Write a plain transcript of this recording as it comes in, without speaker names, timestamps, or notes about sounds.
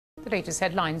latest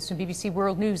headlines from BBC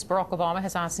World News. Barack Obama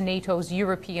has asked NATO's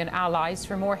European allies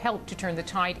for more help to turn the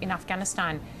tide in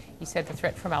Afghanistan. He said the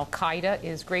threat from al-Qaeda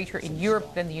is greater in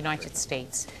Europe than the United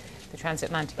States. The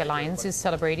transatlantic alliance is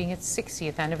celebrating its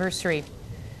 60th anniversary.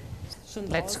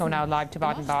 Let's go now live to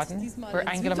Baden-Baden, where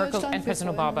Angela Merkel and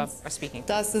President Obama are speaking.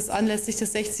 This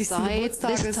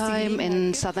time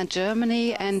in southern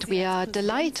Germany, and we are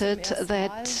delighted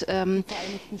that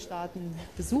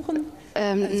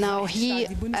now he,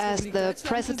 as the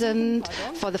President,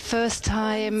 for the first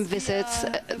time visits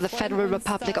the Federal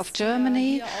Republic of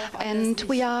Germany, and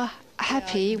we are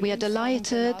happy, we are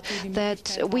delighted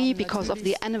that we, because of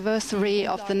the anniversary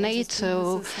of the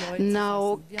NATO,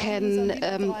 now can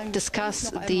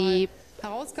discuss the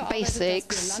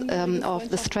basics of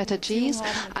the strategies,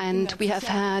 and we have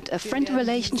had a friendly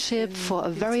relationship for a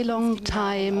very long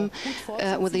time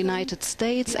with the United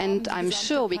States, and I'm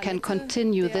sure we can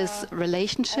continue this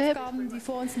relationship.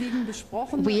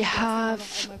 We have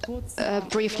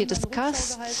briefly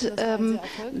discussed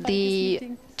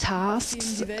the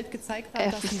tasks,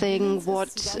 everything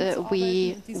what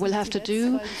we will have to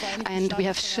do, and we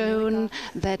have shown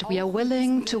that we are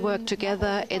willing to work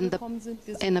together in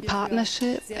a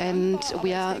partnership, and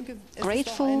we are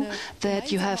grateful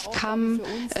that you have come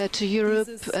to Europe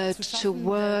to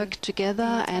work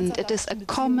together, and it is a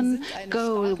common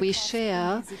goal we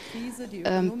share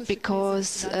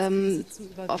because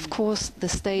of course the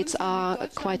states are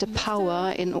quite a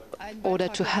power in order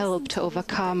to help to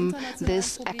overcome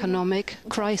this economic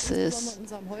crisis.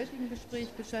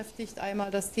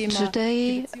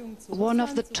 Today, one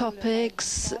of the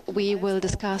topics we will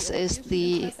discuss is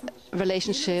the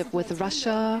relationship with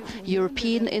Russia,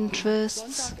 European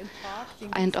interests,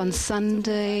 and on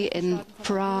Sunday in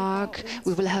Prague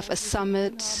we will have a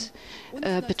summit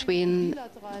between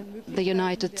the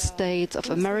United States of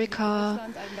America,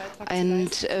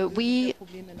 and we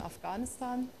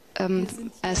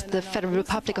as the Federal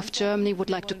Republic of Germany would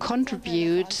like to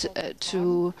contribute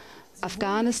to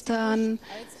Afghanistan,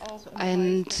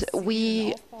 and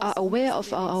we are aware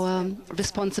of our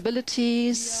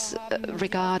responsibilities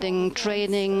regarding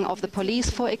training of the police,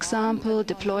 for example,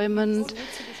 deployment.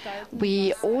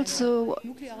 We also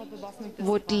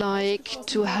would like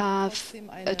to have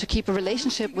to keep a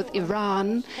relationship with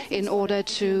Iran in order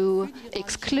to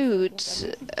exclude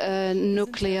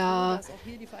nuclear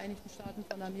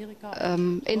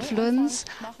influence,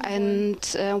 and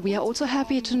we are also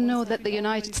happy to know that the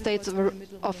United States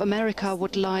of America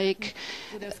would like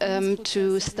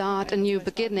to start a new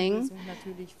beginning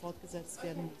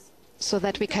so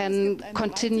that we can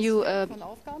continue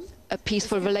a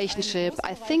peaceful relationship.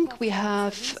 I think we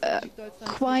have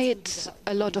quite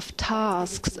a lot of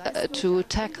tasks to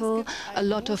tackle, a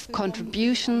lot of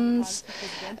contributions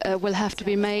will have to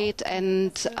be made,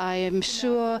 and I am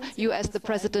sure you as the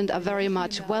President are very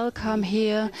much welcome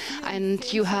here, and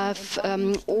you have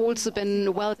also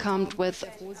been welcomed with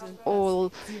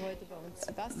all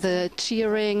the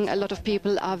cheering. A lot of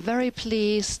people are very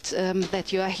pleased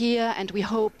that you are here, and we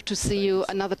hope to see you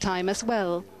another time as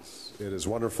well. It is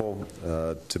wonderful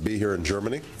to be here in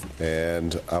Germany,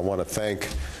 and I want to thank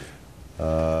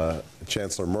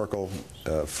Chancellor Merkel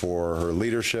for her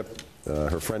leadership,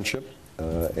 her friendship,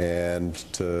 and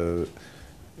to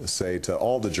say to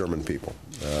all the German people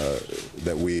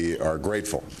that we are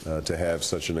grateful to have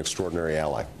such an extraordinary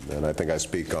ally. And I think I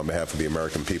speak on behalf of the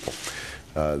American people,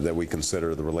 that we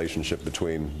consider the relationship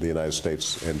between the United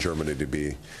States and Germany to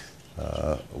be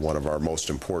one of our most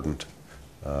important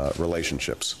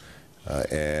relationships.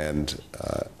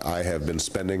 I have been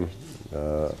spending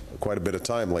quite a bit of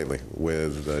time lately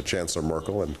with Chancellor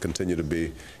Merkel, and continue to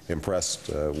be impressed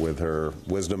with her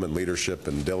wisdom and leadership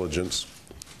and diligence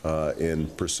in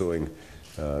pursuing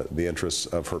the interests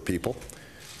of her people.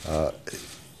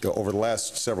 Over the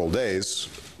last several days,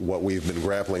 what we've been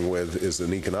grappling with is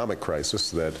an economic crisis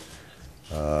that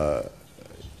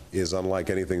is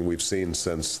unlike anything we've seen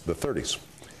since the 30s.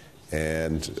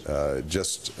 And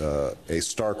just a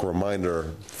stark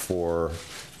reminder for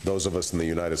those of us in the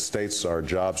United States, our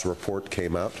jobs report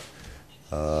came out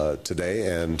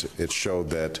today, and it showed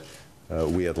that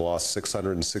we had lost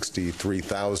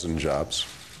 663,000 jobs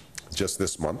just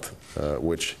this month,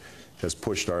 which has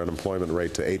pushed our unemployment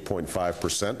rate to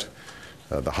 8.5%,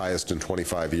 the highest in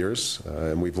 25 years.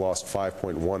 And we've lost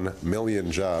 5.1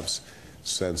 million jobs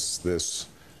since this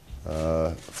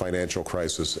financial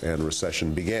crisis and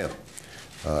recession began.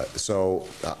 So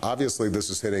obviously this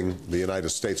is hitting the United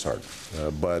States hard,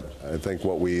 but I think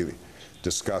what we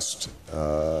discussed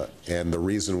and the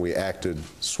reason we acted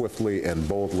swiftly and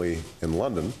boldly in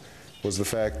London was the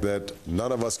fact that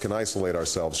none of us can isolate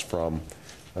ourselves from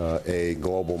a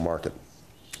global market,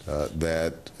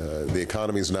 that the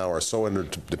economies now are so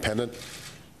interdependent,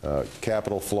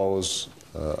 capital flows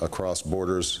across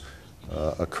borders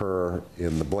occur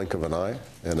in the blink of an eye,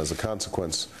 and as a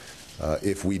consequence,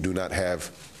 if we do not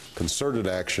have concerted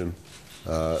action,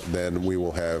 then we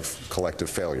will have collective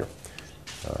failure.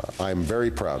 I'm very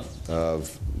proud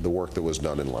of the work that was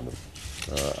done in London.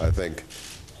 I think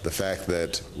the fact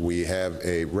that we have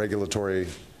a regulatory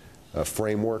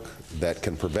framework that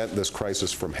can prevent this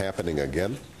crisis from happening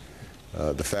again,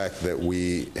 the fact that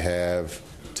we have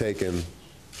taken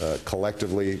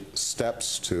collectively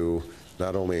steps to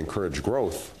not only encourage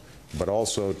growth, but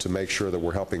also to make sure that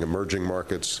we're helping emerging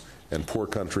markets and poor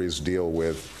countries deal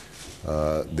with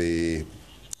the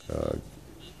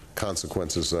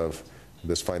consequences of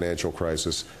this financial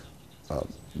crisis.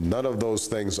 None of those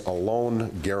things alone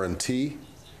guarantee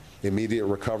immediate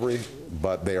recovery,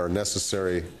 but they are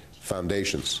necessary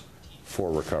foundations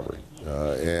for recovery.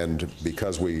 And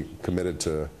because we committed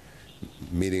to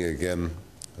meeting again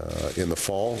in the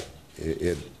fall,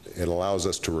 it allows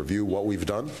us to review what we've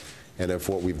done, and if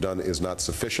what we've done is not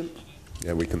sufficient,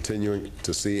 and we continue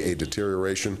to see a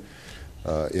deterioration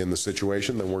in the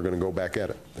situation, then we're going to go back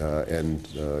at it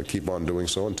and keep on doing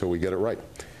so until we get it right.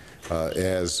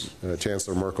 As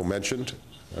Chancellor Merkel mentioned,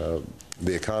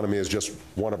 the economy is just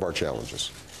one of our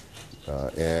challenges.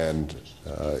 And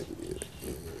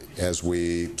as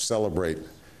we celebrate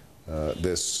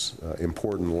this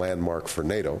important landmark for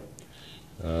NATO,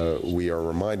 we are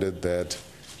reminded that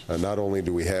not only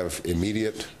do we have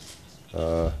immediate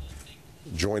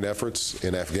joint efforts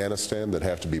in Afghanistan that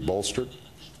have to be bolstered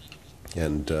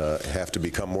and have to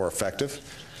become more effective,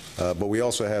 but we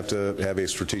also have to have a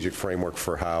strategic framework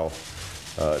for how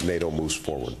NATO moves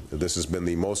forward. This has been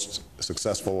the most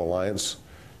successful alliance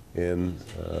in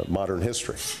modern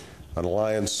history, an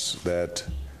alliance that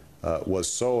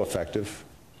was so effective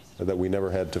that we never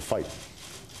had to fight.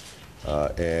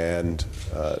 And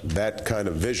that kind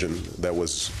of vision that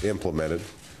was implemented,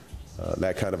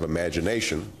 that kind of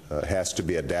imagination has to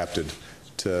be adapted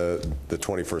to the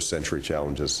 21st century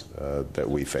challenges that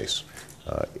we face.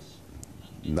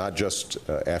 Not just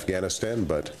Afghanistan,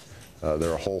 but there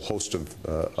are a whole host of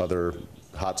other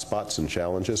hot spots and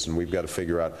challenges, and we've got to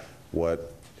figure out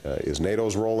what is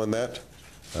NATO's role in that,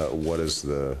 what is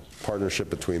the partnership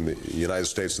between the United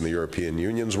States and the European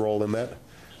Union's role in that,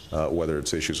 whether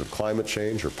it's issues of climate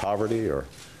change or poverty or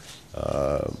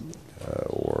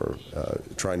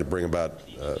trying to bring about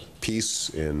peace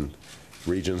in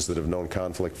regions that have known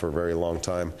conflict for a very long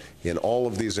time. In all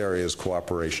of these areas,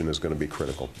 cooperation is going to be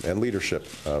critical, and leadership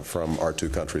from our two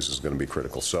countries is going to be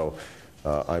critical. So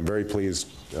I'm very pleased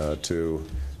to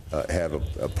have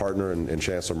a partner in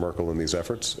Chancellor Merkel in these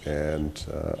efforts, and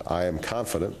I am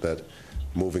confident that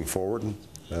moving forward,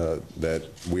 that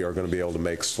we are going to be able to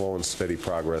make slow and steady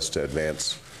progress to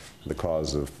advance the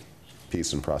cause of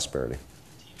peace and prosperity.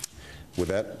 With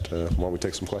that, why don't we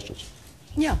take some questions?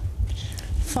 Ja.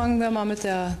 Fangen wir mal mit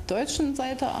der deutschen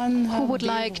Seite an. Who would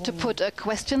like to put a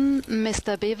question?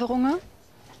 Mr. Beverunge.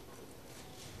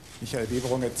 Michael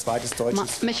Beverunge, zweites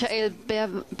deutsches. Michael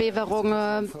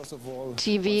Beverunge,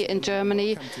 TV in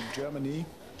Germany.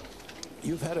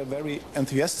 You've had a very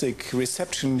enthusiastic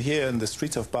reception here in the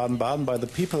streets of Baden-Baden by the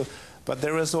people, but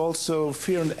there is also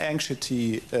fear and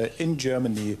anxiety in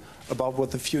Germany about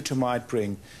what the future might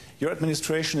bring. Your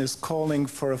administration is calling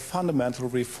for a fundamental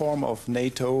reform of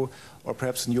NATO, or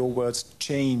perhaps in your words,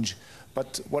 change.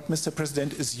 But what, Mr.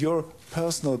 President, is your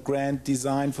personal grand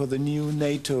design for the new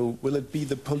NATO? Will it be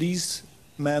the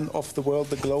policeman of the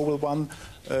world, the global one?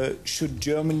 Should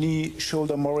Germany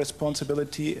shoulder more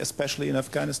responsibility, especially in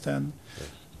Afghanistan?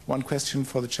 One question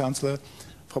for the Chancellor.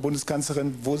 Frau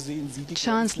Bundeskanzlerin, wo sehen Sie die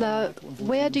Chancellor,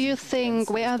 where do you think,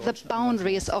 where are the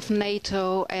boundaries of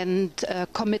NATO and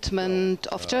commitment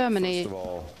of Germany? First of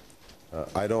all,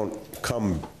 I don't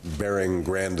come bearing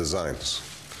grand designs.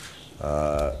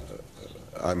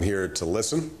 I'm here to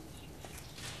listen,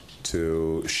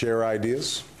 to share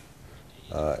ideas,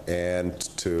 and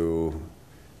to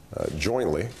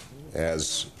jointly,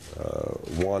 as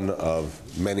one of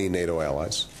many NATO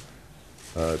allies,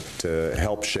 to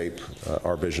help shape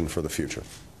our vision for the future.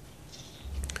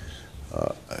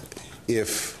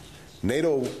 If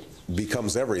NATO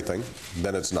becomes everything,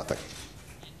 then it's nothing.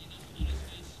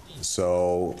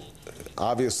 So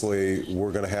obviously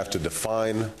we're going to have to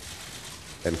define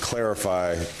and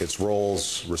clarify its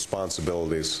roles,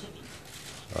 responsibilities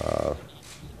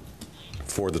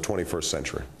for the 21st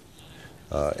century.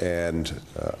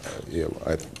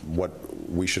 What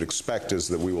we should expect is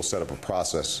that we will set up a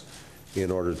process in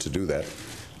order to do that.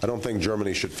 I don't think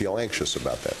Germany should feel anxious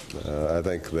about that. I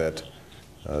think that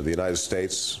the United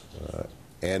States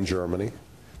and Germany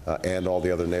and all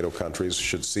the other NATO countries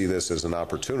should see this as an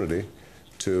opportunity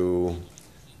to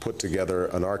put together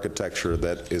an architecture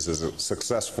that is as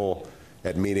successful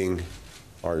at meeting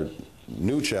our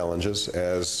new challenges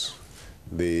as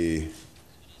the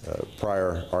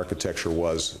prior architecture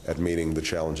was at meeting the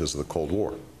challenges of the Cold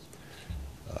War.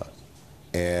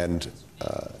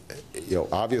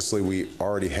 Obviously we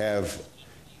already have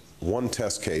one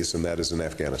test case, and that is in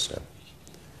Afghanistan.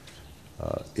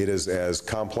 It is as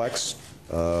complex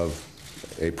of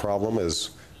a problem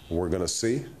as we're going to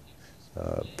see,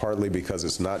 partly because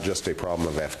it's not just a problem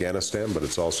of Afghanistan, but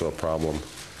it's also a problem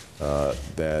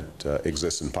that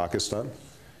exists in Pakistan.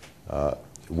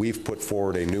 We've put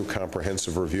forward a new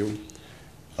comprehensive review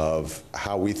of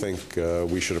how we think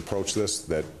we should approach this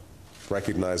that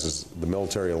recognizes the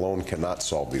military alone cannot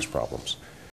solve these problems.